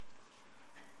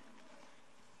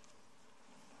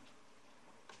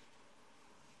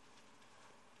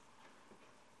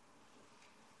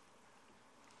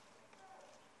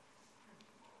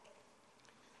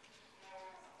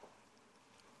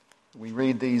We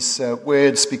read these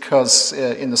words because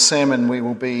in the sermon we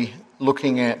will be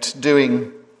looking at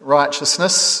doing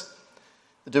righteousness,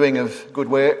 the doing of good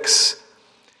works.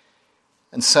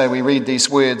 And so we read these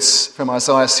words from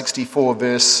Isaiah 64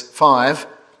 verse 5.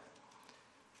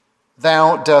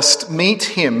 Thou dost meet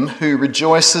him who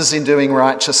rejoices in doing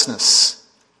righteousness,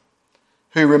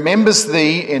 who remembers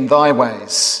thee in thy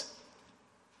ways.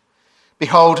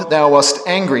 Behold, thou wast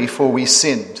angry, for we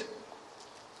sinned.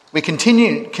 We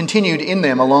continued in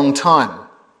them a long time.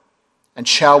 And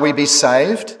shall we be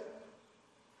saved?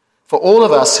 For all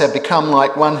of us have become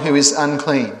like one who is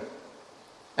unclean,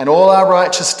 and all our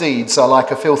righteous deeds are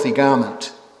like a filthy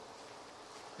garment.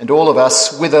 And all of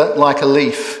us wither like a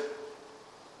leaf,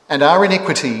 and our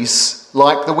iniquities,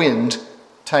 like the wind,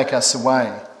 take us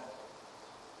away.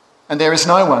 And there is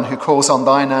no one who calls on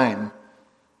thy name,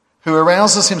 who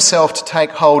arouses himself to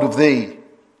take hold of thee.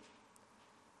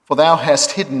 For thou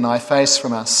hast hidden thy face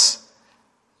from us,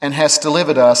 and hast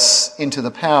delivered us into the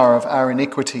power of our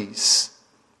iniquities.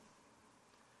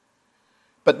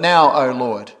 But now, O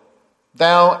Lord,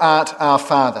 thou art our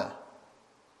Father.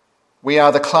 We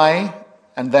are the clay,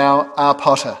 and thou our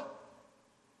potter,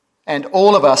 and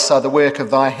all of us are the work of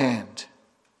thy hand.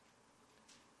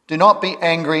 Do not be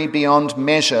angry beyond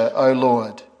measure, O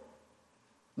Lord,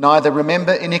 neither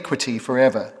remember iniquity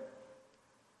forever.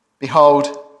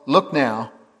 Behold, look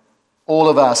now, all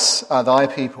of us are thy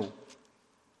people.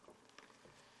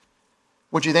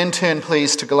 Would you then turn,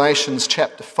 please, to Galatians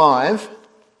chapter 5?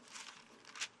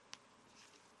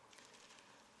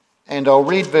 And I'll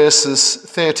read verses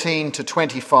 13 to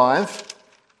 25.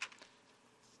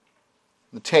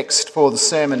 The text for the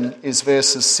sermon is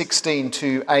verses 16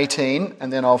 to 18,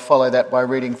 and then I'll follow that by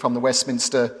reading from the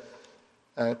Westminster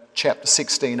chapter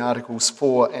 16, articles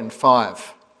 4 and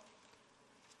 5.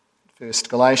 First,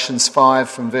 Galatians 5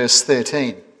 from verse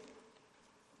 13.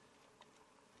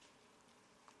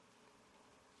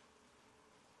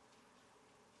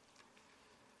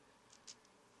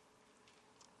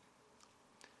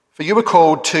 For you were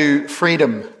called to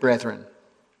freedom, brethren.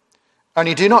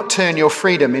 Only do not turn your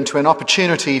freedom into an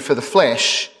opportunity for the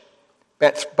flesh,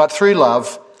 but through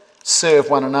love serve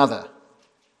one another.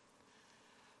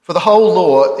 For the whole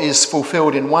law is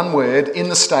fulfilled in one word, in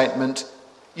the statement,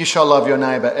 you shall love your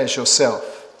neighbour as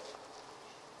yourself.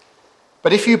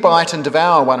 But if you bite and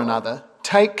devour one another,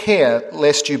 take care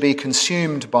lest you be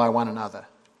consumed by one another.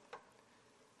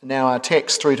 Now our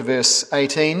text through to verse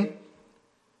 18.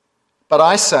 But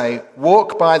I say,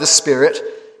 walk by the Spirit,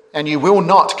 and you will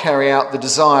not carry out the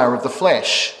desire of the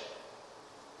flesh.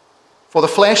 For the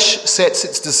flesh sets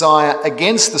its desire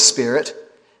against the Spirit,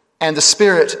 and the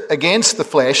Spirit against the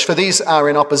flesh, for these are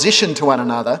in opposition to one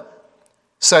another,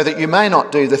 so that you may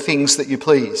not do the things that you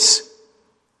please.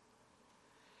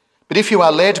 But if you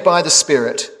are led by the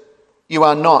Spirit, you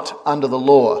are not under the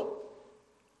law.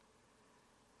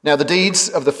 Now the deeds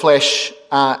of the flesh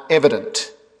are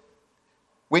evident,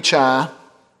 which are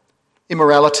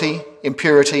immorality,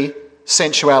 impurity,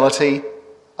 sensuality,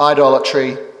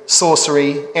 idolatry,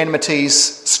 sorcery, enmities,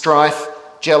 strife,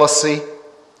 jealousy,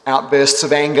 outbursts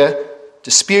of anger,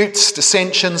 disputes,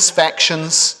 dissensions,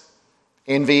 factions,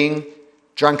 envying,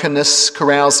 drunkenness,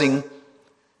 carousing,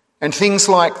 and things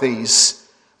like these,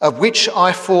 of which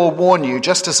I forewarn you,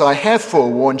 just as I have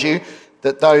forewarned you,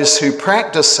 that those who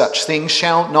practice such things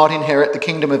shall not inherit the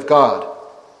kingdom of God.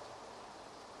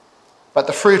 But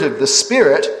the fruit of the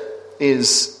Spirit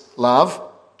is love,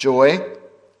 joy,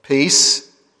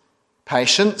 peace,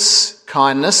 patience,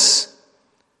 kindness,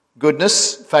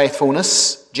 goodness,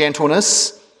 faithfulness,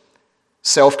 gentleness,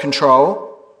 self-control.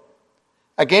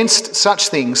 Against such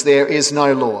things there is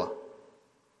no law.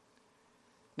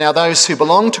 Now those who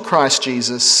belong to Christ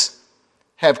Jesus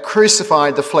have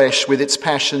crucified the flesh with its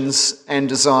passions and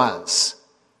desires.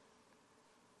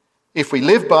 If we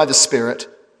live by the Spirit,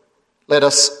 let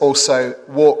us also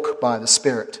walk by the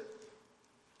Spirit.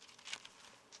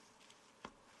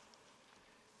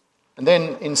 And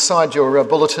then inside your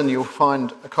bulletin you'll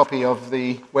find a copy of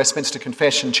the Westminster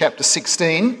Confession, chapter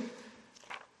 16,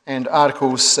 and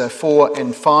articles 4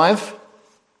 and 5.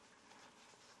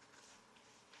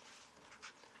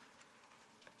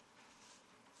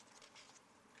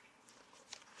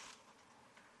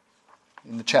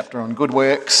 In the chapter on good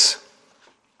works.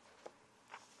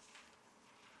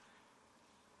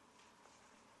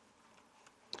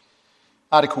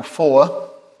 Article 4.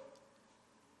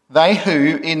 They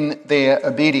who, in their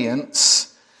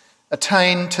obedience,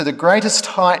 attain to the greatest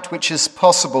height which is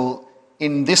possible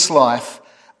in this life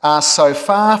are so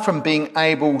far from being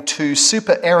able to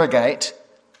supererogate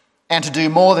and to do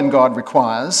more than God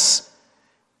requires,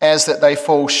 as that they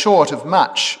fall short of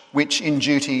much which in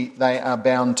duty they are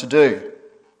bound to do.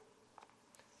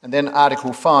 And then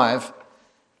Article 5,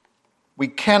 we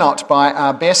cannot by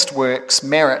our best works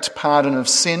merit pardon of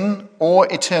sin or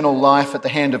eternal life at the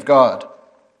hand of God,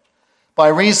 by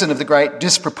reason of the great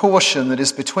disproportion that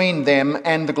is between them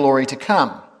and the glory to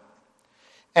come,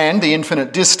 and the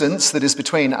infinite distance that is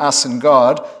between us and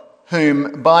God,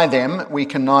 whom by them we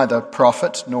can neither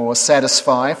profit nor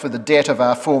satisfy for the debt of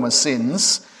our former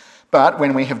sins, but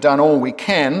when we have done all we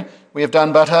can, we have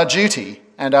done but our duty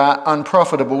and are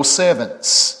unprofitable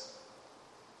servants.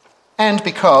 And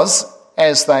because,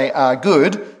 as they are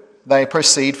good, they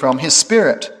proceed from his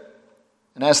Spirit,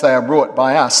 and as they are wrought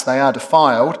by us, they are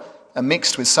defiled, and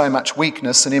mixed with so much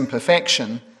weakness and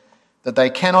imperfection, that they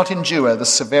cannot endure the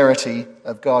severity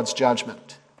of God's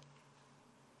judgment.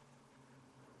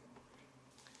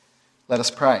 Let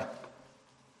us pray.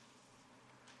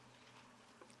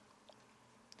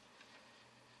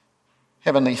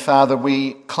 Heavenly Father,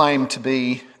 we claim to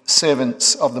be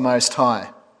servants of the Most High.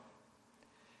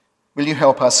 Will you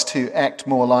help us to act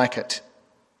more like it?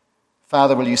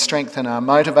 Father, will you strengthen our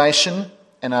motivation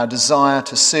and our desire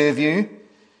to serve you?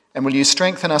 And will you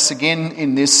strengthen us again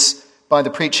in this by the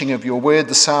preaching of your word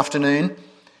this afternoon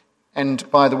and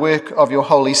by the work of your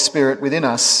Holy Spirit within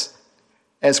us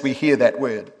as we hear that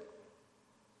word?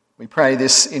 We pray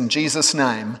this in Jesus'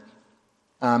 name.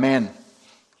 Amen.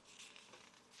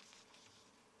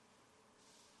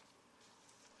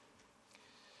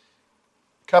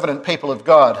 Covenant people of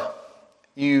God,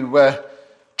 you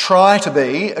try to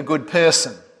be a good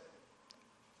person,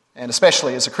 and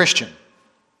especially as a Christian.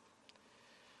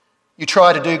 You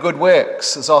try to do good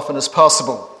works as often as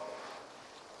possible,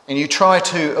 and you try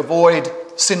to avoid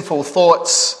sinful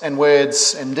thoughts and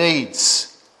words and deeds.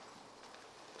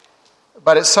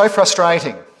 But it's so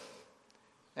frustrating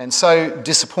and so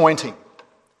disappointing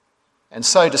and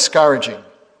so discouraging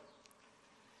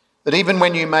that even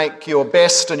when you make your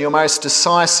best and your most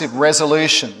decisive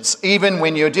resolutions, even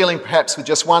when you're dealing perhaps with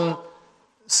just one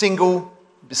single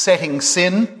besetting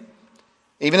sin,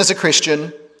 even as a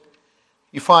Christian,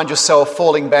 you find yourself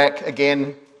falling back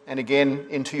again and again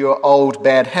into your old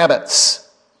bad habits.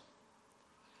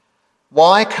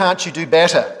 Why can't you do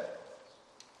better?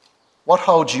 What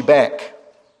holds you back?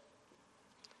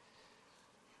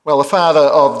 Well, the father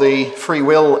of the free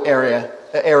will era,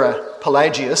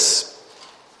 Pelagius,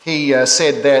 he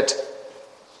said that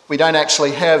we don't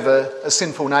actually have a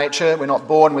sinful nature. We're not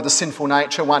born with a sinful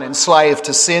nature, one enslaved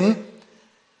to sin.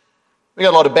 We've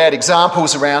got a lot of bad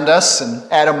examples around us,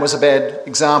 and Adam was a bad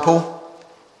example.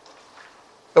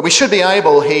 But we should be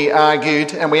able, he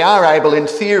argued, and we are able in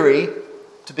theory,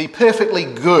 to be perfectly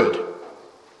good.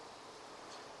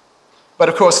 But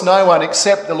of course, no one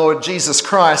except the Lord Jesus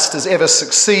Christ has ever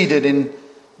succeeded in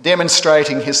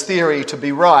demonstrating his theory to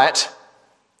be right.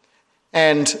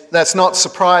 And that's not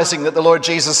surprising that the Lord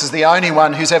Jesus is the only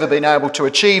one who's ever been able to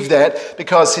achieve that,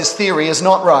 because his theory is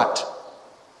not right.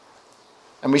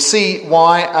 And we see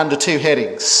why under two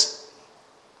headings.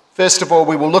 First of all,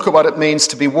 we will look at what it means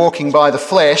to be walking by the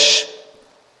flesh,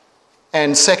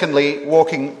 and secondly,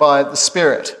 walking by the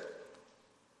Spirit.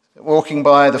 Walking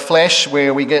by the flesh,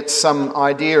 where we get some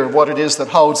idea of what it is that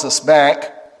holds us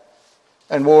back,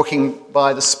 and walking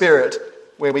by the Spirit,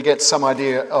 where we get some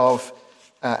idea of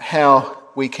how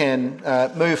we can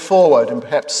move forward and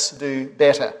perhaps do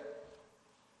better.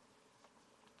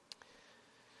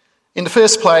 In the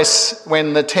first place,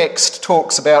 when the text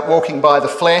talks about walking by the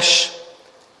flesh,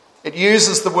 it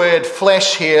uses the word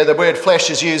flesh here. The word flesh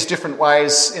is used different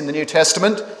ways in the New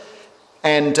Testament,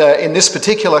 and in this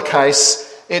particular case,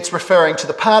 it's referring to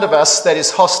the part of us that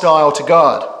is hostile to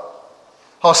God,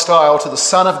 hostile to the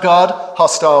Son of God,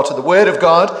 hostile to the Word of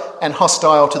God, and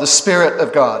hostile to the Spirit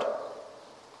of God.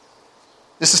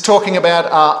 This is talking about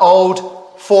our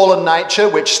old fallen nature,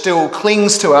 which still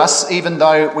clings to us even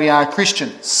though we are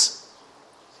Christians.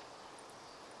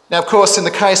 Now, of course, in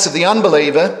the case of the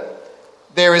unbeliever,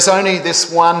 there is only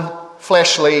this one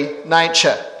fleshly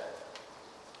nature.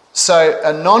 So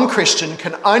a non-Christian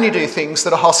can only do things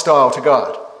that are hostile to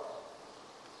God.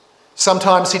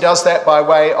 Sometimes he does that by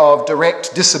way of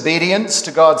direct disobedience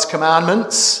to God's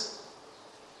commandments.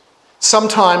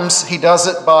 Sometimes he does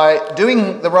it by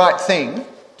doing the right thing,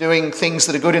 doing things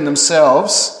that are good in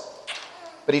themselves,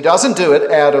 but he doesn't do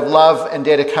it out of love and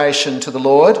dedication to the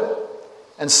Lord.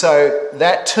 And so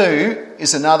that too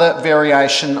is another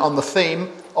variation on the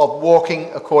theme of walking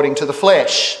according to the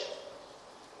flesh.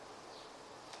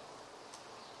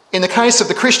 In the case of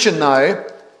the Christian, though,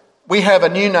 we have a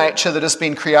new nature that has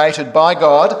been created by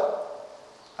God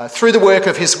through the work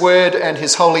of his Word and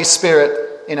his Holy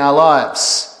Spirit in our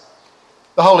lives.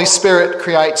 The The Holy Spirit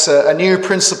creates a new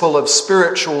principle of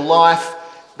spiritual life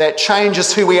that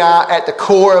changes who we are at the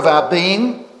core of our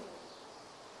being.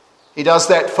 He does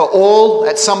that for all.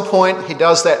 At some point, he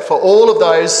does that for all of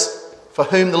those for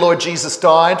whom the Lord Jesus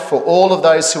died, for all of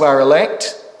those who are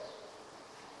elect.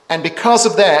 And because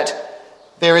of that,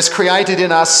 there is created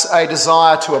in us a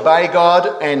desire to obey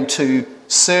God and to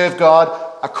serve God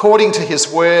according to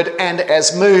his word and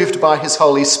as moved by his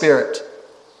Holy Spirit.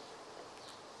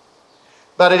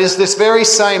 But it is this very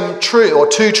same truth, or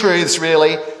two truths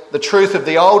really, the truth of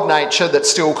the old nature that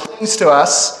still clings to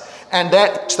us, and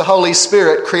that which the Holy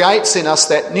Spirit creates in us,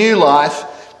 that new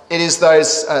life. It is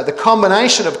the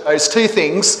combination of those two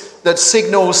things that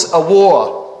signals a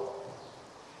war.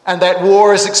 And that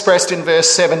war is expressed in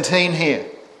verse 17 here.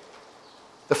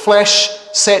 The flesh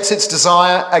sets its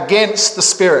desire against the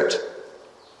Spirit,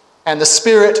 and the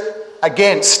Spirit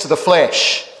against the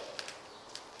flesh.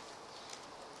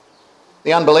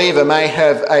 The unbeliever may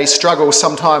have a struggle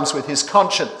sometimes with his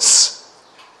conscience,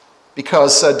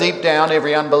 because deep down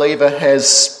every unbeliever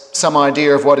has some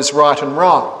idea of what is right and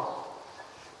wrong.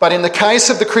 But in the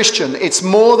case of the Christian, it's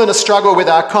more than a struggle with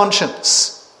our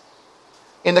conscience.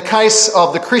 In the case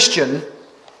of the Christian,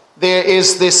 there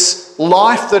is this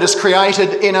life that is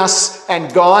created in us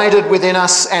and guided within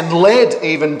us and led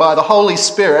even by the Holy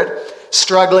Spirit,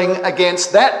 struggling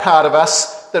against that part of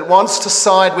us that wants to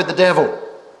side with the devil.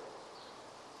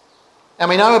 And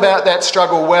we know about that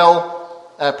struggle well,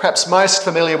 perhaps most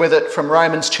familiar with it from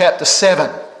Romans chapter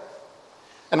 7.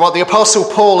 And what the Apostle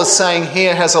Paul is saying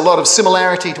here has a lot of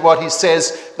similarity to what he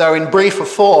says, though in briefer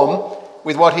form,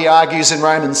 with what he argues in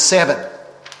Romans 7.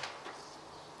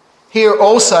 Here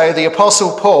also the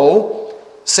Apostle Paul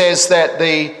says that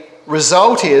the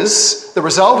result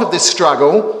of this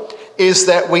struggle is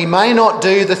that we may not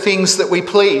do the things that we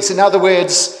please. In other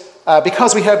words,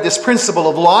 because we have this principle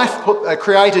of life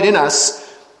created in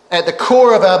us, at the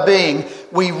core of our being,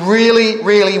 we really,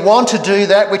 really want to do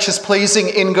that which is pleasing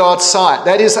in God's sight.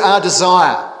 That is our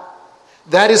desire.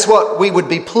 That is what we would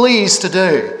be pleased to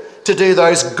do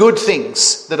those good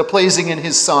things that are pleasing in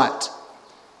his sight.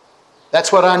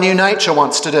 That's what our new nature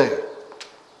wants to do.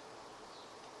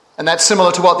 And that's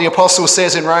similar to what the apostle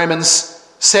says in Romans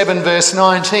 7 verse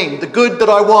 19. The good that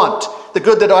I want, the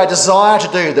good that I desire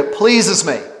to do, that pleases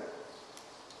me.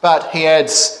 But he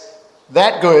adds,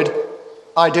 that good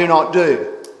I do not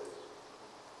do.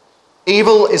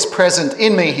 Evil is present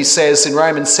in me, he says in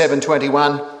Romans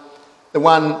 7:21, the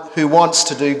one who wants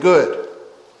to do good.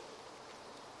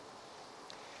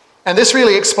 And this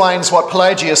really explains what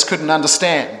Pelagius couldn't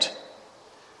understand.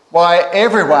 Why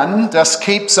everyone just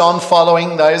keeps on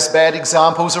following those bad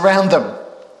examples around them,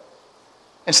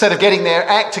 instead of getting their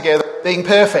act together, being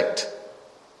perfect.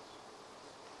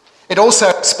 It also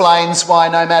explains why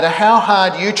no matter how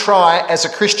hard you try as a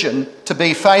Christian to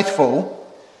be faithful,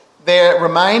 there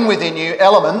remain within you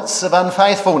elements of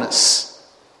unfaithfulness.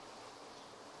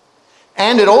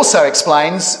 And it also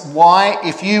explains why,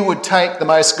 if you would take the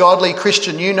most godly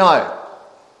Christian you know,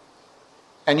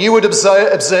 and you would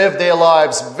observe their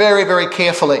lives very, very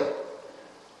carefully,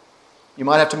 you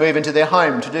might have to move into their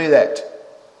home to do that.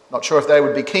 Not sure if they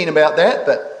would be keen about that,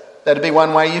 but that'd be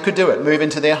one way you could do it. Move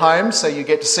into their home so you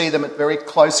get to see them at very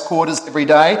close quarters every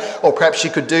day. Or perhaps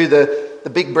you could do the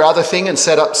big brother thing and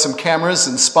set up some cameras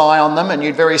and spy on them, and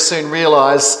you'd very soon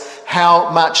realise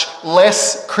how much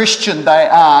less Christian they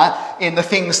are in the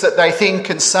things that they think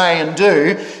and say and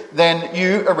do than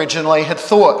you originally had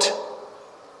thought.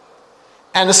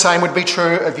 And the same would be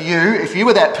true of you if you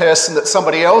were that person that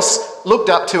somebody else looked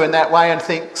up to in that way and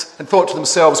thought to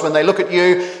themselves when they look at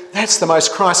you, that's the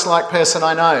most Christ-like person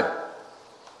I know.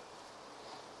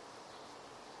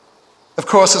 Of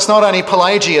course, it's not only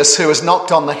Pelagius who is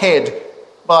knocked on the head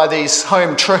by these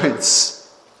home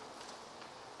truths.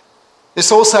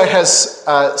 This also has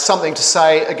something to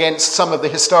say against some of the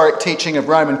historic teaching of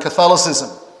Roman Catholicism.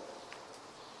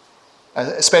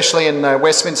 Especially in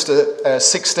Westminster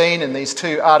 16, in these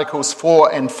two articles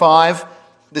 4 and 5.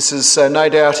 This is no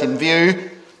doubt in view,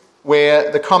 where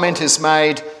the comment is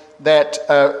made that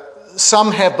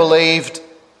some have believed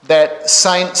that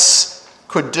saints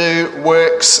could do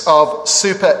works of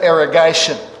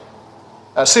supererogation.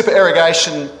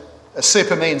 Supererogation,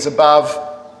 super means above,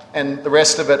 and the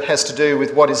rest of it has to do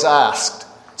with what is asked.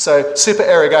 So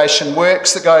supererogation,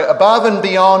 works that go above and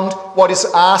beyond what is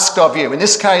asked of you. In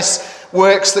this case,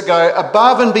 works that go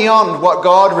above and beyond what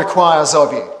God requires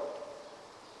of you.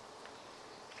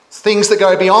 Things that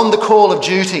go beyond the call of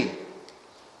duty,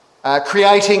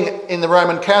 creating, in the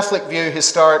Roman Catholic view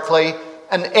historically,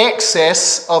 an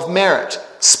excess of merit.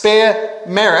 spare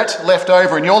merit left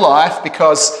over in your life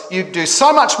because you do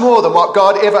so much more than what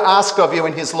God ever asked of you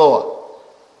in his law.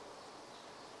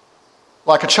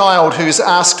 Like a child who's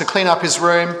asked to clean up his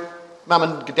room, mum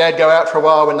and dad go out for a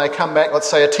while, when they come back, let's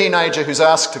say a teenager who's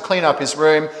asked to clean up his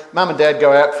room, mum and dad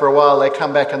go out for a while, they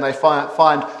come back and they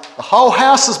find the whole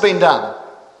house has been done.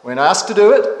 We weren't asked to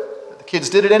do it, but the kids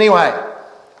did it anyway.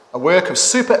 A work of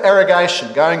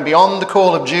supererogation, going beyond the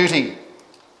call of duty.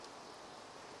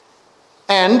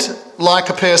 And like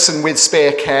a person with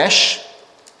spare cash,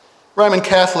 Roman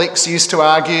Catholics used to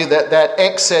argue that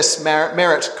excess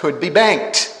merit could be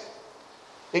banked.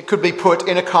 It could be put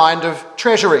in a kind of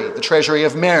treasury, the treasury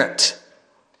of merit,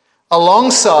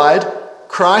 alongside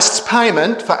Christ's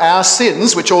payment for our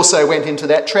sins, which also went into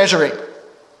that treasury.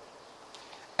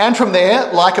 And from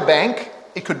there, like a bank,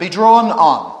 it could be drawn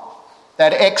on.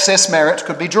 That excess merit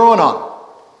could be drawn on.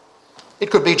 It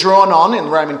could be drawn on in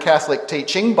Roman Catholic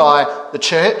teaching by the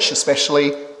Church,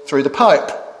 especially through the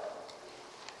Pope.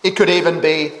 It could even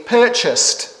be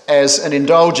purchased as an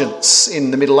indulgence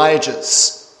in the Middle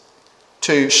Ages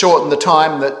to shorten the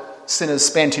time that sinners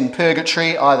spent in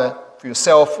purgatory, either for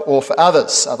yourself or for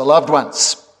others, other loved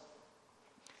ones.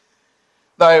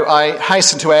 Though I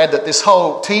hasten to add that this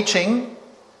whole teaching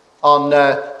on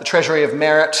the treasury of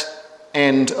merit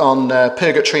and on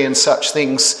purgatory and such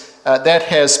things, that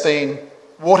has been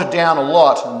watered down a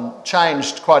lot and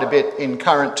changed quite a bit in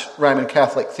current Roman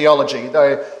Catholic theology,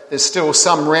 though there's still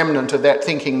some remnant of that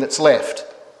thinking that's left.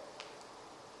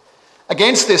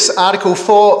 Against this, Article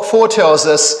 4 foretells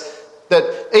us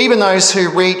that even those who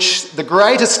reach the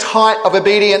greatest height of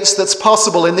obedience that's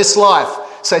possible in this life,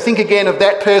 so think again of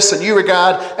that person you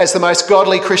regard as the most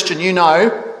godly Christian you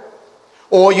know,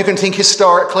 or you can think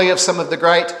historically of some of the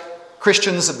great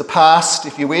Christians of the past,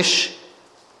 if you wish.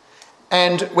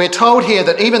 And we're told here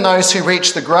that even those who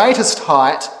reach the greatest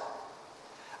height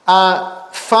are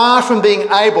far from being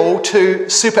able to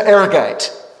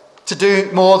supererogate, to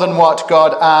do more than what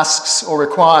God asks or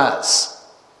requires.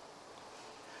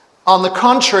 On the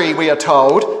contrary, we are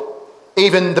told,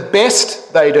 even the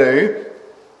best they do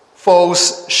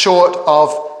falls short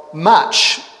of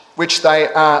much which they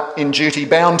are in duty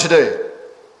bound to do.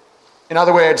 In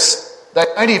other words, they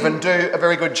don't even do a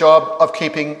very good job of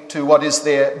keeping to what is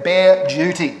their bare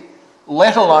duty,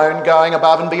 let alone going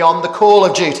above and beyond the call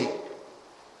of duty.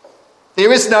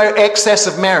 There is no excess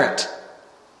of merit.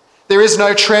 There is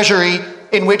no treasury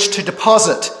in which to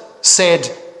deposit said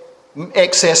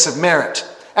excess of merit.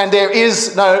 And there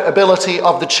is no ability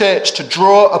of the church to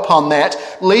draw upon that,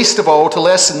 least of all to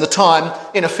lessen the time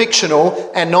in a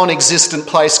fictional and non-existent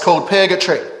place called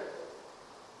purgatory.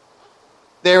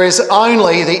 There is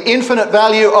only the infinite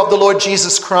value of the Lord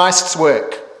Jesus Christ's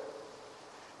work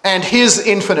and his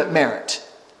infinite merit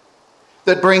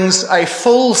that brings a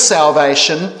full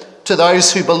salvation to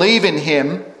those who believe in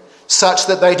him, such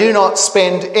that they do not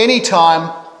spend any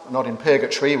time, not in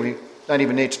purgatory, we don't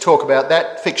even need to talk about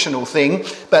that fictional thing,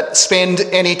 but spend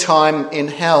any time in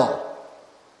hell.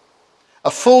 A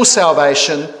full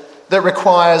salvation that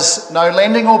requires no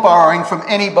lending or borrowing from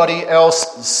anybody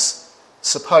else's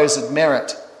supposed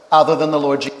merit other than the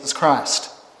Lord Jesus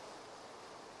Christ.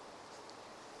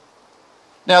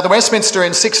 Now, the Westminster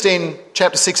in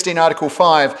chapter 16, article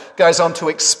 5 goes on to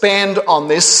expand on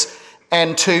this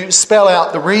and to spell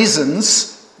out the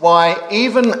reasons why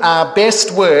even our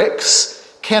best works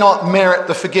cannot merit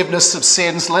the forgiveness of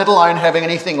sins, let alone having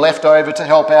anything left over to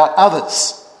help out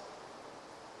others.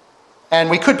 And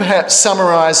we could perhaps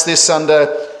summarise this under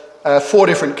 4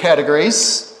 different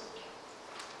categories.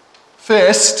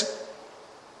 First,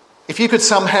 if you could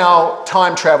somehow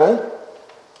time travel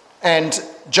and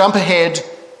jump ahead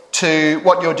to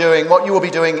what you're doing, what you will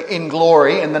be doing in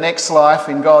glory in the next life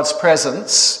in God's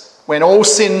presence, when all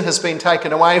sin has been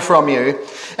taken away from you,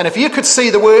 and if you could see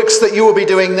the works that you will be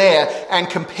doing there and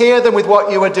compare them with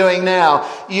what you are doing now,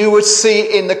 you would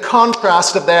see in the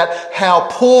contrast of that how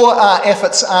poor our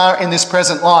efforts are in this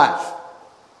present life.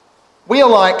 We are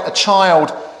like a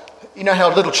child. You know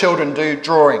how little children do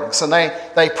drawings, and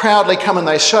they proudly come and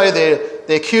they show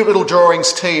their cute little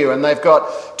drawings to you, and they've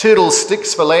got 2 little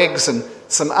sticks for legs and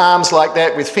some arms like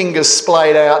that with fingers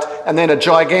splayed out, and then a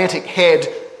gigantic head,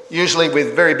 usually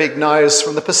with very big nose,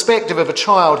 from the perspective of a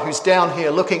child who's down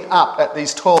here looking up at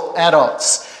these tall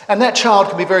adults. And that child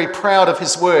can be very proud of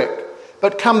his work,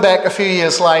 but come back a few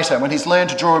years later when he's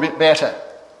learned to draw a bit better.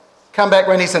 Come back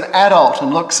when he's an adult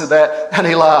and looks at that and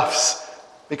he laughs,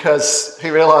 because he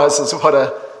realises what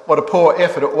a poor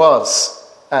effort it was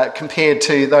compared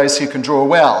to those who can draw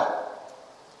well.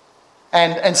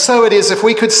 And so it is, if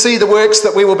we could see the works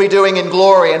that we will be doing in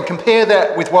glory and compare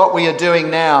that with what we are doing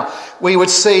now, we would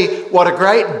see what a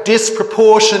great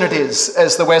disproportion it is,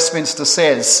 as the Westminster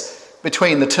says,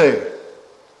 between the two.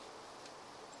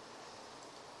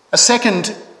 A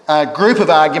second group of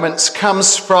arguments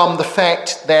comes from the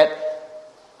fact that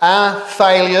our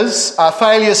failures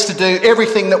to do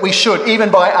everything that we should,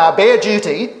 even by our bare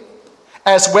duty,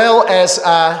 as well as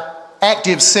our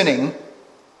active sinning,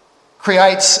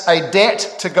 creates a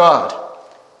debt to God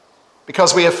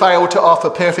because we have failed to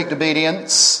offer perfect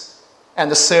obedience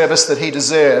and the service that he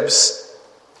deserves,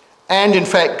 and in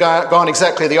fact gone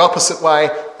exactly the opposite way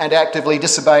and actively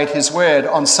disobeyed his word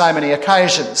on so many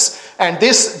occasions. And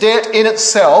this debt in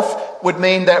itself would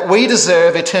mean that we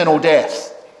deserve eternal death.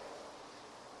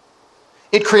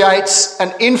 It creates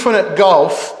an infinite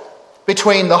gulf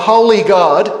between the holy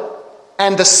God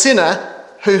and the sinner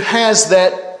who has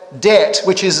that debt,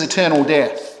 which is eternal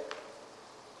death.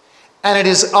 And it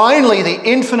is only the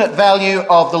infinite value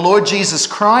of the Lord Jesus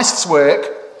Christ's work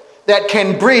that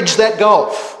can bridge that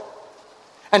gulf.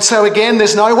 And so again,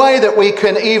 there's no way that we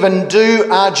can even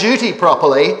do our duty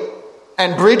properly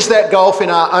and bridge that gulf in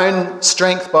our own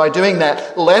strength by doing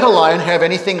that, let alone have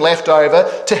anything left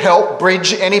over to help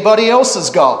bridge anybody else's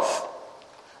gulf.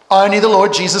 Only the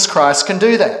Lord Jesus Christ can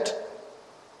do that.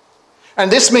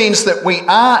 And this means that we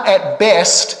are at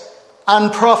best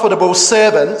unprofitable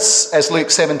servants, as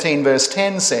Luke 17 verse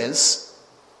 10 says,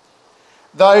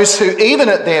 those who even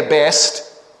at their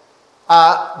best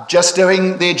are just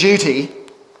doing their duty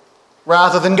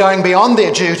rather than going beyond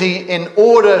their duty in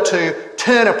order to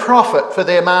turn a profit for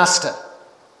their master.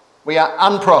 We are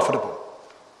unprofitable.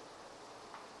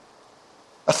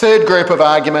 A third group of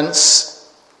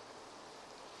arguments,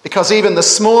 because even the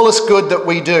smallest good that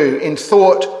we do in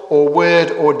thought or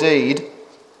word or deed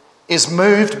is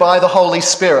moved by the Holy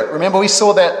Spirit. Remember, we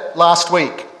saw that last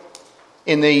week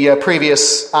in the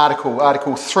previous article,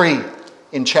 Article 3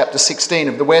 in chapter 16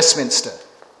 of the Westminster.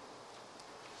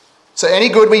 So any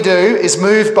good we do is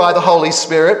moved by the Holy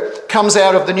Spirit, comes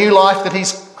out of the new life that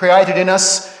he's created in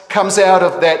us, comes out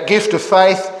of that gift of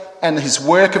faith and his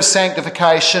work of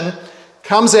sanctification,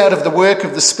 comes out of the work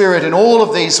of the Spirit in all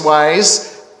of these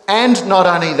ways. And not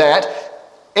only that,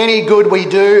 any good we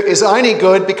do is only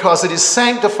good because it is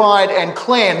sanctified and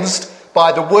cleansed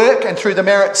by the work and through the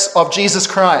merits of Jesus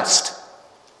Christ.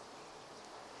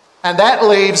 And that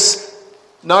leaves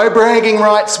no bragging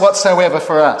rights whatsoever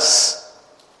for us.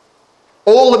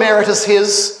 All the merit is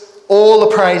his, all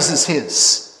the praise is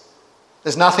his.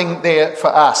 There's nothing there for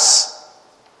us.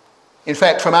 In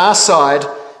fact, from our side,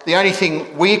 the only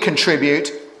thing we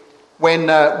contribute when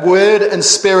word and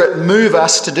spirit move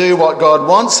us to do what God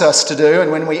wants us to do,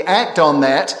 and when we act on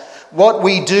that, what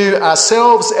we do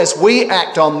ourselves as we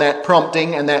act on that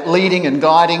prompting and that leading and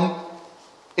guiding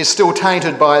is still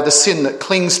tainted by the sin that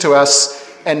clings to us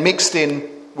and mixed in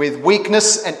with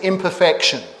weakness and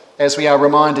imperfection, as we are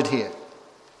reminded here.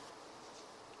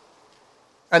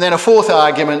 And then a fourth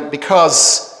argument,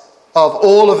 because of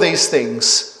all of these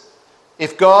things,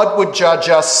 if God would judge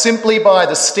us simply by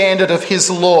the standard of his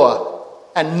law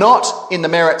and not in the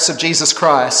merits of Jesus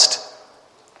Christ,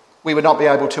 we would not be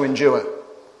able to endure,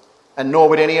 and nor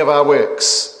would any of our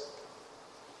works.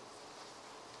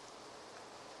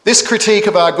 This critique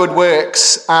of our good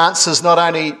works answers not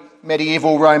only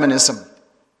medieval Romanism,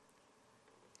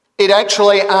 it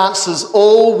actually answers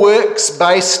all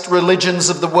works-based religions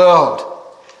of the world,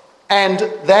 and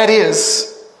that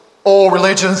is all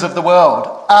religions of the world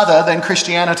other than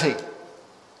Christianity.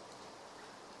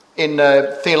 In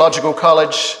theological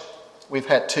college, we've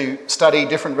had to study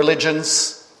different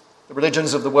religions, the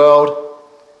religions of the world,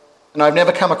 and I've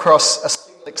never come across a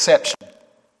single exception.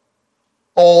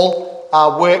 All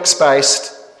are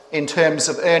works-based in terms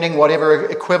of earning whatever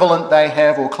equivalent they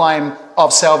have or claim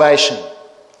of salvation.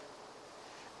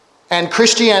 And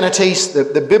Christianity,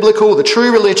 the biblical, the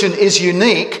true religion, is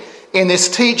unique in this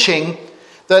teaching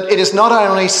that it is not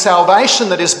only salvation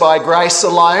that is by grace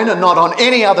alone and not on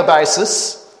any other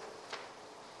basis,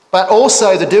 but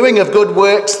also the doing of good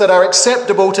works that are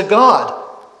acceptable to God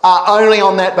are only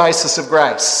on that basis of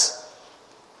grace.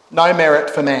 No merit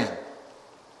for man.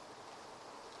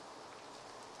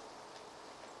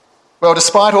 Well,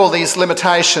 despite all these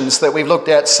limitations that we've looked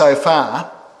at so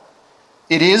far,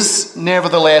 it is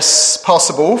nevertheless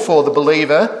possible for the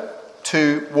believer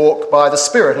to walk by the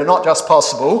Spirit. And not just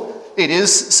possible, it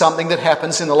is something that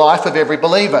happens in the life of every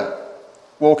believer.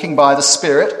 Walking by the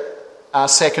Spirit, our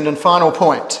second and final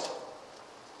point.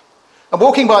 And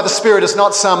walking by the Spirit is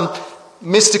not some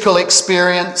mystical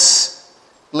experience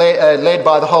led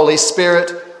by the Holy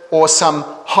Spirit or some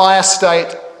higher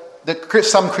state that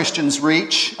some Christians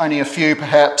reach, only a few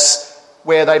perhaps,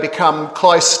 where they become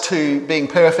close to being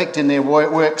perfect in their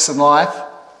works and life.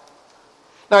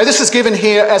 No, this is given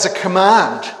here as a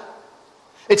command.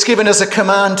 It's given as a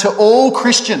command to all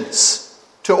Christians,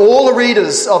 to all the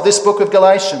readers of this book of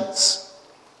Galatians,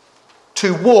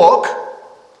 to walk,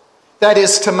 that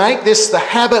is, to make this the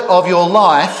habit of your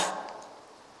life,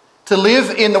 to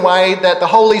live in the way that the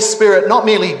Holy Spirit not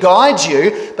merely guides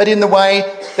you, but in the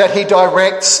way that he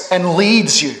directs and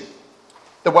leads you,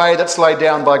 the way that's laid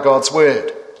down by God's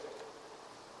word.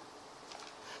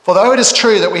 For though it is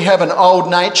true that we have an old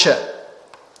nature,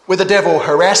 with the devil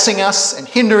harassing us and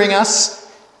hindering us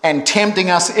and tempting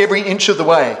us every inch of the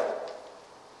way,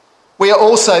 we are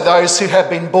also those who have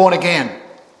been born again,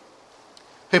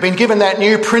 who've been given that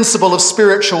new principle of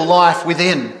spiritual life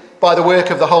within by the work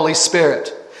of the Holy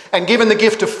Spirit, and given the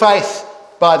gift of faith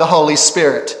by the Holy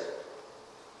Spirit,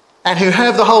 and who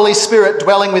have the Holy Spirit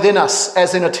dwelling within us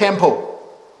as in a temple,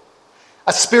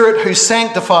 a Spirit who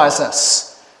sanctifies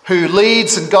us, who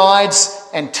leads and guides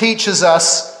and teaches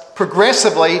us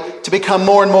progressively to become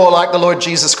more and more like the Lord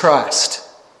Jesus Christ.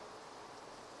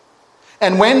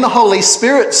 And when the Holy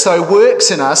Spirit so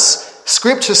works in us,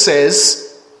 Scripture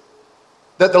says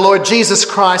that the Lord Jesus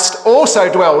Christ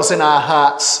also dwells in our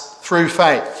hearts through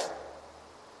faith.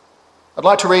 I'd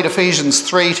like to read Ephesians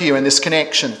 3 to you in this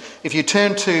connection. If you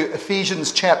turn to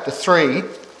Ephesians chapter 3,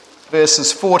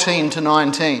 verses 14 to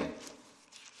 19.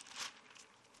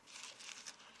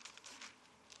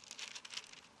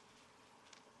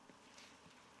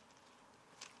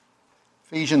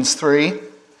 Ephesians 3,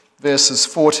 verses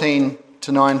 14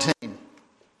 to 19.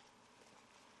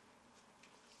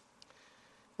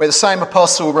 Where the same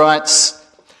apostle writes,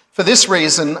 "For this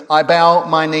reason I bow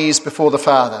my knees before the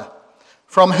Father,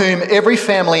 from whom every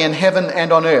family in heaven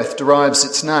and on earth derives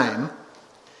its name,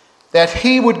 that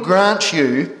he would grant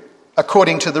you,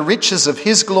 according to the riches of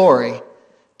his glory,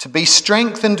 to be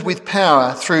strengthened with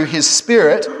power through his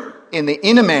Spirit in the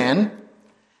inner man,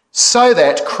 so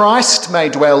that Christ may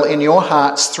dwell in your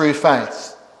hearts through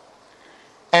faith,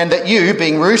 and that you,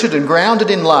 being rooted and grounded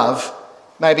in love,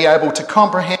 may be able to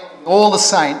comprehend with all the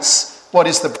saints what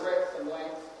is the breadth and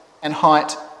length and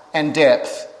height and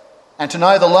depth, and to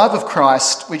know the love of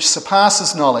Christ which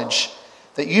surpasses knowledge,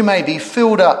 that you may be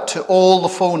filled up to all the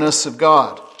fullness of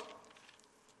God."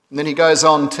 And then he goes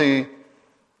on to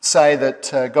say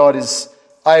that God is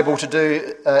able to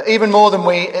do even more than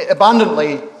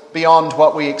abundantly beyond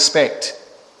what we expect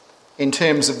in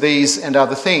terms of these and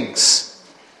other things.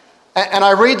 And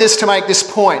I read this to make this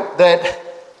point, that,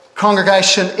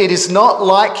 congregation, it is not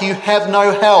like you have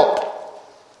no help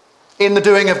in the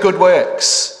doing of good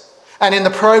works and in the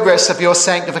progress of your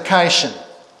sanctification.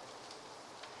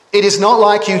 It is not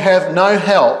like you have no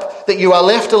help, that you are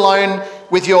left alone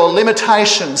with your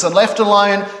limitations and left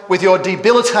alone with your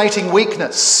debilitating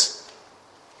weakness.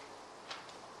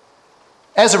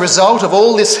 As a result of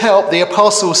all this help, the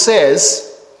apostle says,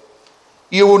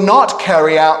 you will not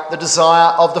carry out the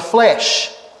desire of the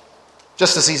flesh.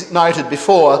 Just as he noted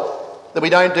before, that we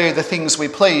don't do the things we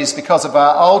please because of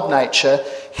our old nature.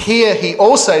 Here he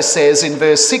also says in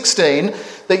verse 16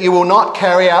 that you will not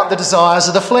carry out the desires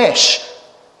of the flesh.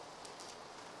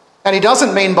 And he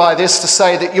doesn't mean by this to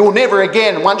say that you will never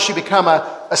again, once you become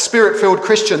a spirit-filled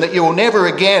Christian, that you will never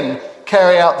again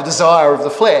carry out the desire of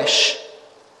the flesh.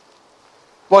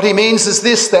 What he means is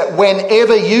this, that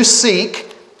whenever you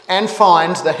seek and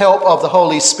find the help of the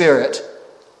Holy Spirit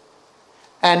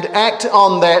and act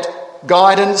on that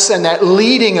guidance and that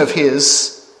leading of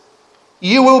his,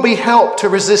 you will be helped to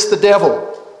resist the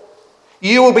devil.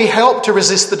 You will be helped to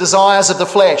resist the desires of the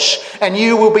flesh, and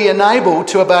you will be enabled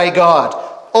to obey God,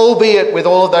 albeit with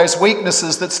all of those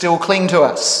weaknesses that still cling to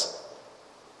us.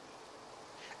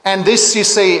 And this, you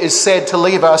see, is said to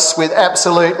leave us with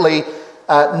absolutely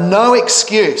no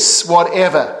excuse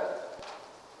whatever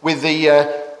with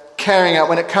the carrying out,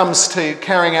 when it comes to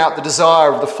carrying out the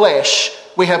desire of the flesh.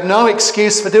 We have no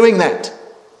excuse for doing that.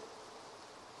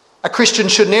 A Christian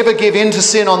should never give in to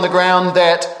sin on the ground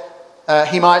that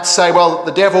he might say, well,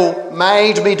 the devil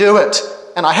made me do it,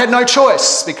 and I had no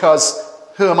choice, because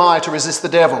who am I to resist the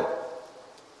devil?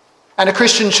 And a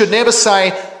Christian should never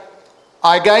say,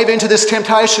 I gave into this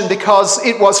temptation because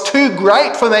it was too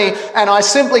great for me and I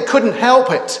simply couldn't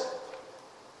help it.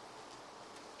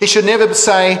 He should never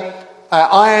say,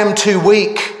 I am too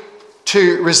weak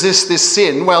to resist this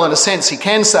sin. Well, in a sense, he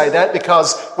can say that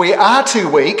because we are too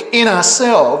weak in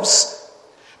ourselves,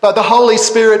 but the Holy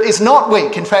Spirit is not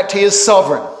weak. In fact, he is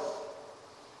sovereign,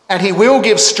 and he will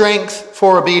give strength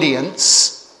for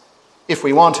obedience if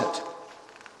we want it.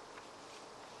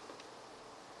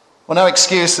 Well, no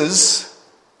excuses,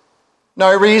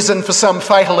 no reason for some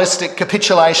fatalistic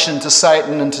capitulation to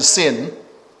Satan and to sin.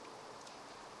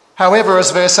 However,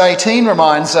 as verse 18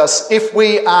 reminds us, if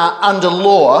we are under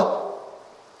law,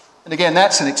 and again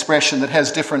that's an expression that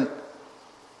has different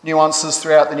nuances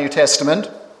throughout the New Testament.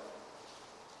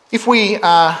 If we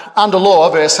are under law,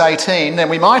 verse 18, then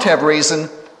we might have reason,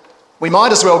 we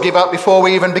might as well give up before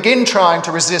we even begin trying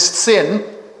to resist sin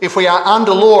if we are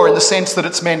under law in the sense that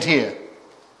it's meant here.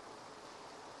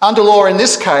 Under law in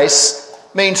this case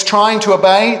means trying to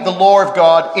obey the law of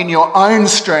God in your own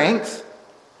strength,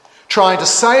 trying to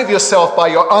save yourself by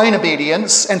your own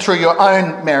obedience and through your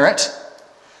own merit,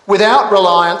 without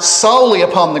reliance solely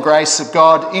upon the grace of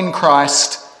God in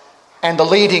Christ and the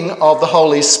leading of the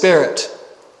Holy Spirit.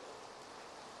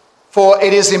 For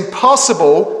it is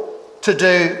impossible to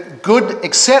do good,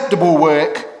 acceptable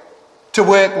work, to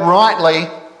work rightly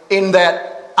in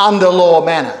that under law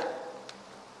manner.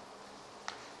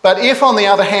 But if, on the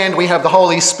other hand, we have the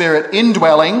Holy Spirit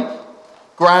indwelling,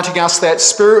 granting us that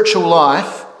spiritual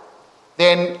life,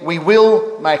 then we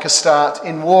will make a start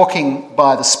in walking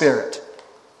by the Spirit.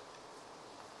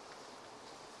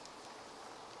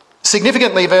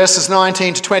 Significantly, verses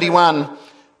 19 to 21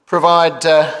 provide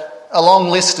a long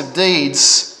list of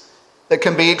deeds that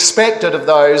can be expected of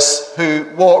those who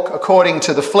walk according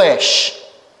to the flesh.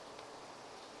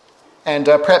 And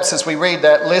perhaps as we read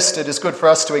that list, it is good for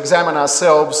us to examine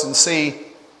ourselves and see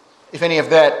if any of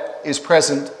that is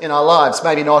present in our lives.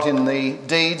 Maybe not in the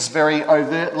deeds very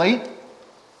overtly,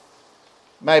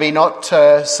 maybe not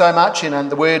so much in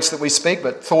the words that we speak,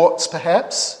 but thoughts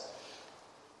perhaps.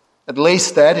 At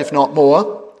least that, if not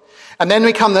more. And then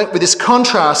we come with this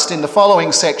contrast in the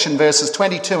following section, verses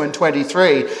 22 and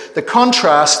 23, the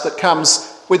contrast that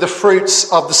comes with the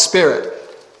fruits of the Spirit.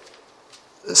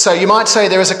 So you might say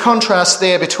there is a contrast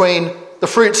there between the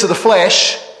fruits of the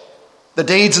flesh, the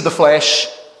deeds of the flesh,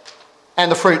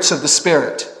 and the fruits of the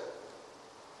Spirit.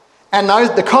 And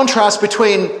the contrast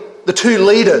between the two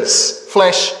leaders,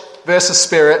 flesh versus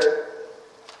Spirit,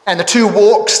 and the two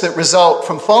walks that result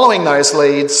from following those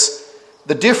leads,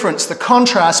 the difference, the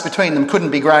contrast between them couldn't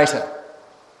be greater.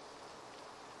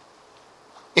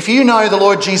 If you know the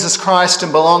Lord Jesus Christ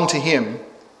and belong to him,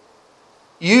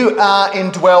 you are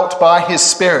indwelt by his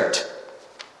Spirit.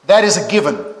 That is a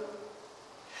given.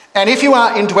 And if you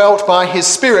are indwelt by his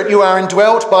Spirit, you are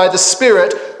indwelt by the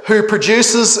Spirit who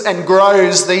produces and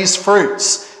grows these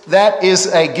fruits. That is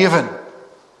a given.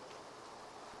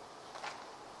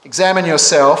 Examine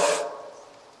yourself,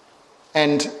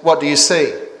 and what do you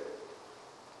see?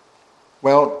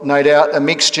 Well, no doubt a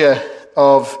mixture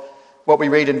of what we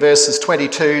read in verses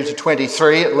 22 to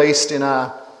 23, at least in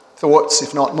our thoughts,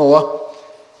 if not more,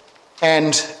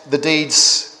 and the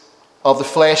deeds of the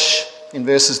flesh in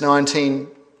verses 19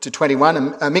 to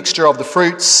 21, a mixture of the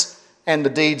fruits and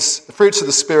the fruits of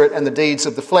the Spirit and the deeds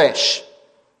of the flesh.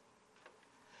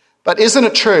 But isn't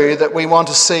it true that we want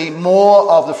to see more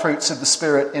of the fruits of the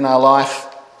Spirit in our life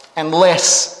and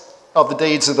less of the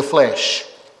deeds of the flesh?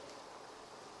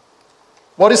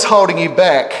 What is holding you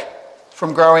back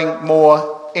from growing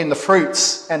more in the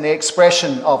fruits and the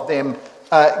expression of them,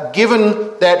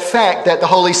 given that fact that the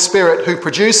Holy Spirit who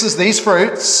produces these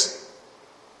fruits,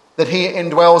 that he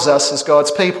indwells us as God's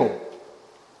people?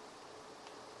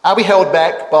 Are we held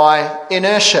back by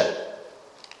inertia?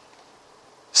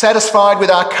 Satisfied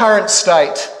with our current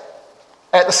state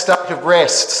at the state of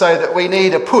rest so that we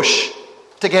need a push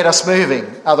to get us moving,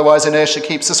 otherwise inertia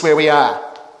keeps us where we are?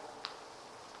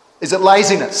 Is it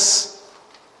laziness?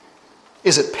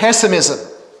 Is it pessimism?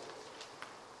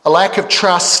 A lack of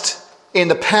trust in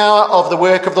the power of the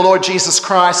work of the Lord Jesus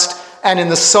Christ and in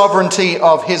the sovereignty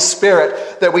of his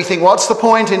Spirit, that we think, what's the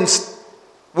point in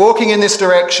walking in this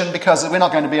direction because we're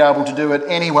not going to be able to do it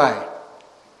anyway?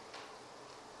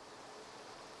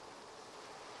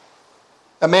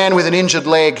 A man with an injured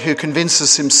leg who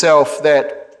convinces himself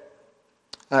that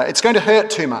it's going to hurt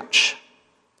too much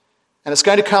and it's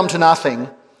going to come to nothing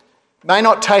may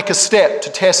not take a step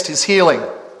to test his healing.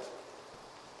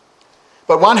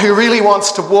 But one who really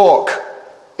wants to walk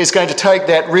is going to take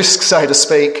that risk, so to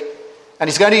speak, and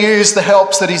he's going to use the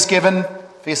helps that he's given,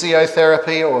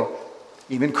 physiotherapy or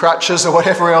even crutches or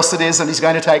whatever else it is, and he's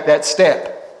going to take that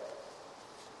step.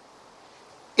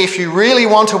 If you really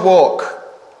want to walk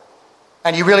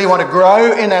and you really want to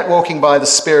grow in that walking by the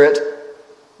Spirit,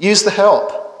 use the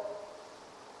help.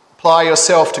 Apply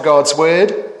yourself to God's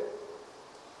word.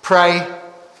 Pray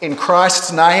in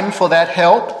Christ's name for that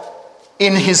help,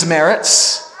 in his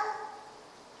merits.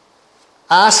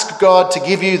 Ask God to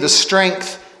give you the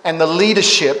strength and the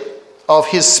leadership of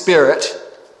his Spirit,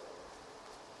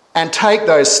 and take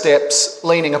those steps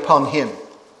leaning upon him.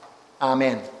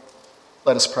 Amen.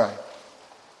 Let us pray.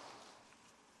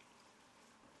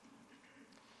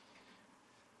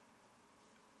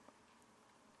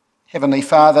 Heavenly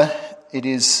Father, it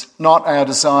is not our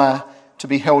desire to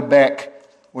be held back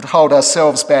or to hold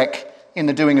ourselves back in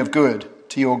the doing of good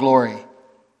to your glory.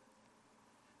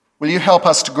 Will you help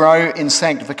us to grow in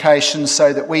sanctification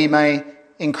so that we may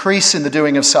increase in the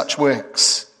doing of such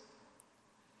works?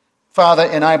 Father,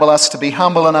 enable us to be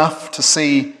humble enough to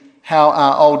see how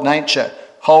our old nature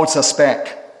holds us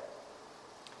back.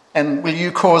 And will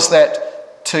you cause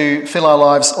that to fill our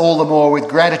lives all the more with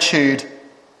gratitude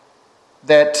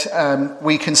that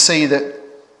we can see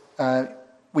that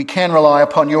we can rely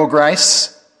upon your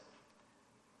grace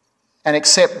and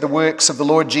accept the works of the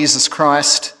Lord Jesus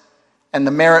Christ and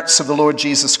the merits of the Lord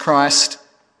Jesus Christ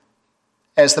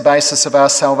as the basis of our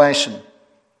salvation,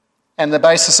 and the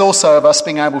basis also of us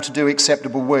being able to do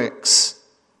acceptable works.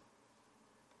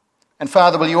 And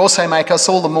Father, will you also make us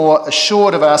all the more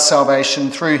assured of our salvation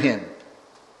through him?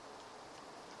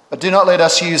 But do not let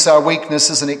us use our weakness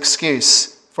as an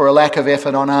excuse for a lack of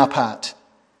effort on our part.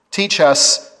 Teach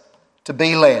us to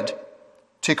be led,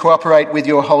 to cooperate with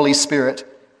your Holy Spirit,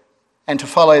 and to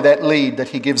follow that lead that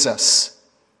he gives us.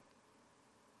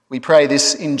 We pray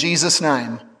this in Jesus'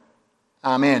 name.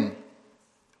 Amen.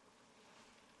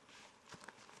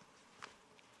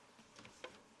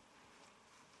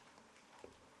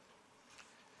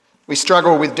 We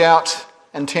struggle with doubt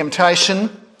and temptation,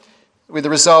 with the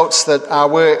results that our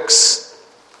works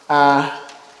are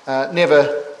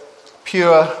never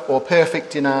pure or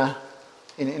perfect in our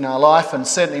life, and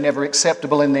certainly never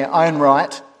acceptable in their own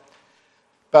right.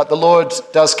 But the Lord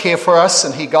does care for us,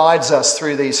 and he guides us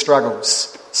through these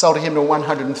struggles. Psalter Hymnal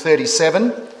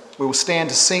 137. We will stand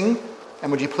to sing,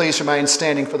 and would you please remain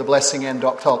standing for the blessing and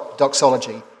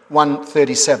doxology.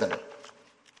 137.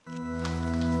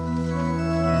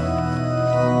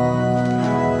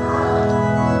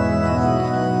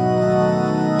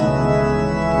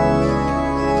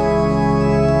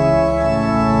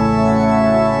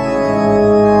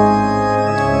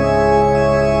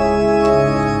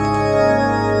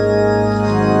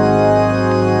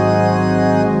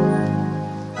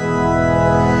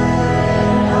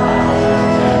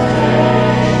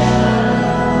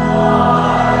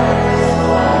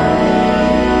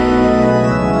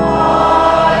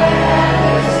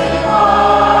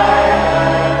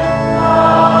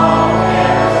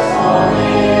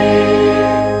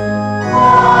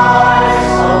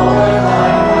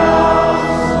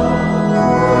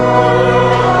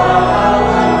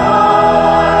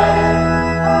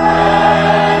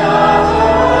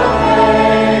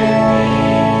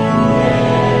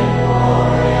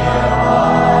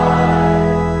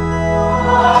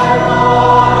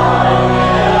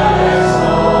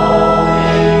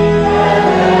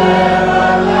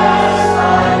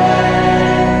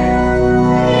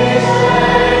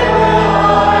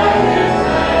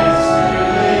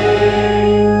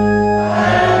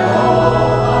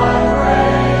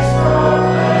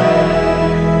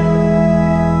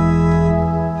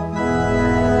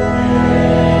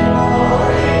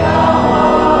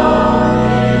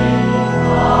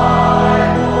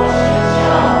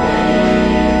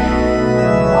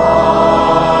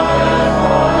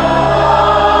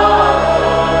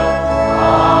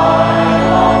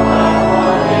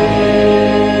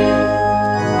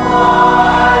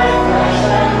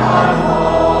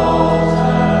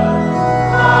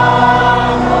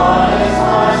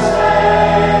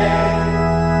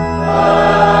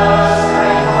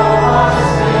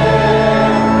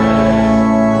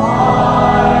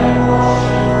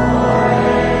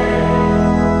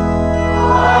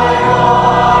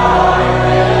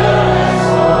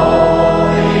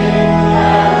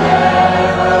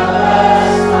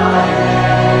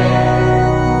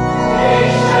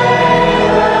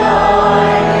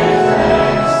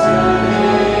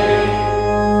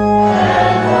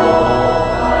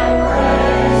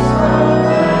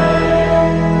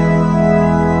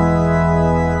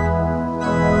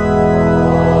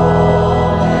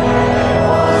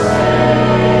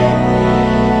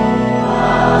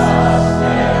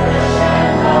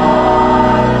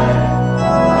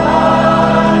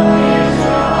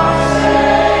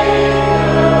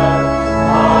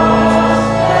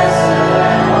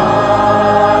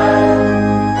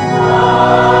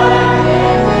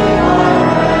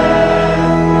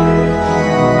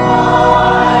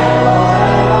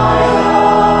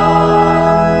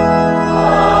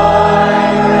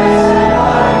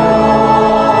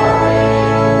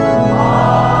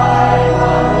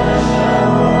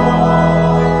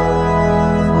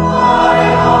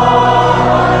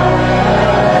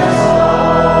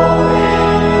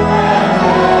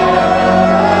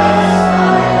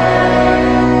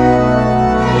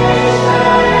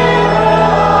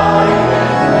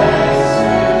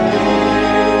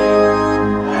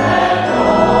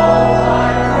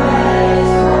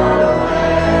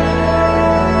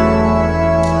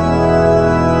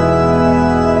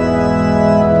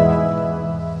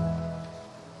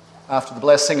 After the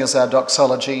blessing is our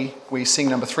doxology. We sing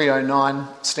number 309,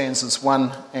 stanzas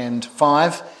 1 and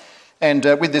 5. And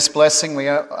with this blessing, we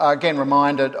are again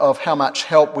reminded of how much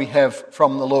help we have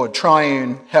from the Lord.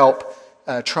 Triune help,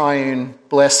 triune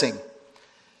blessing.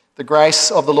 The grace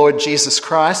of the Lord Jesus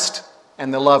Christ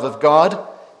and the love of God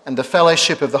and the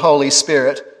fellowship of the Holy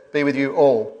Spirit be with you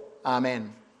all.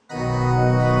 Amen.